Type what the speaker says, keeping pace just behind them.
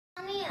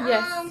Mommy,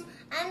 Yes.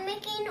 I'm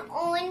making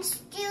orange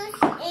juice,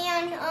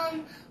 and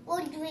we're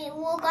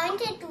going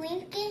to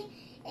drink it,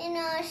 and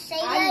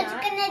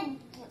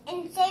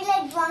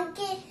Sayla drunk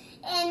it,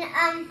 and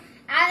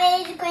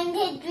I was going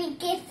to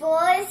drink it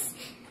first,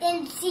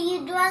 then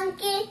she drank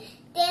it,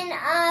 then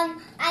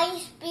I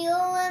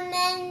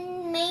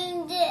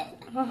experimented it,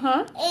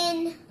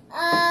 and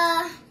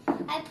I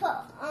put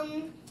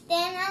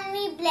then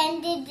we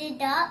blended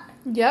it up.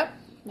 Yep,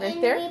 right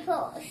and there. We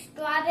put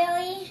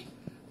strawberry.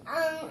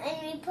 And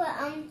we put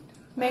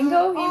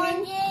Mango,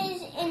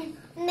 oranges and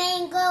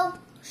mango.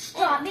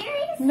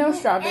 Strawberries? No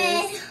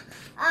strawberries.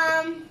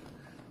 And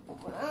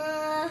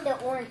The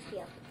orange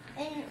peel.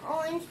 And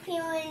orange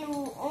peel and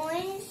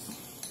orange.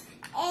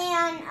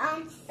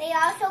 And they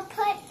also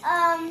put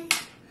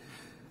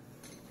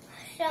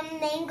some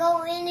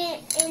mango in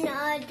it, and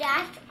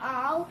that's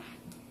all.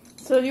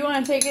 So do you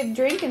want to take a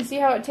drink and see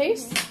how it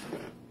tastes?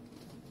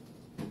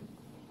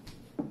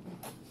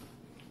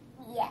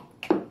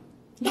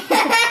 Yeah.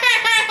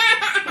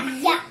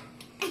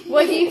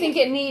 What do you think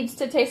it needs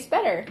to taste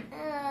better?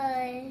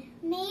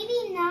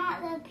 Maybe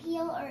not the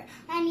peel,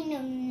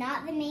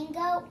 not the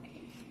mango,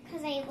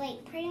 because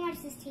pretty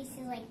much this tastes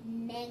like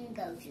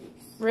mango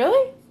juice.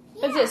 Really?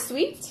 Yeah. Is it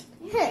sweet?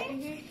 It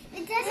doesn't.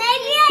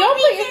 Don't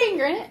put your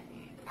finger in it.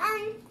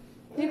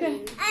 You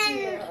can.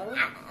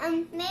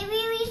 Maybe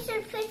we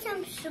should put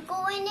some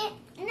sugar in it.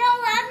 No,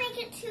 that'll make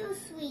it too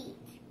sweet.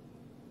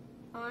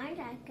 Orange,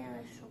 I got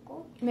a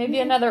sugar. Maybe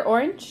another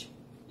orange?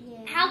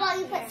 Yeah. How about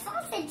you put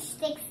sausage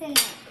sticks in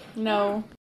it? No.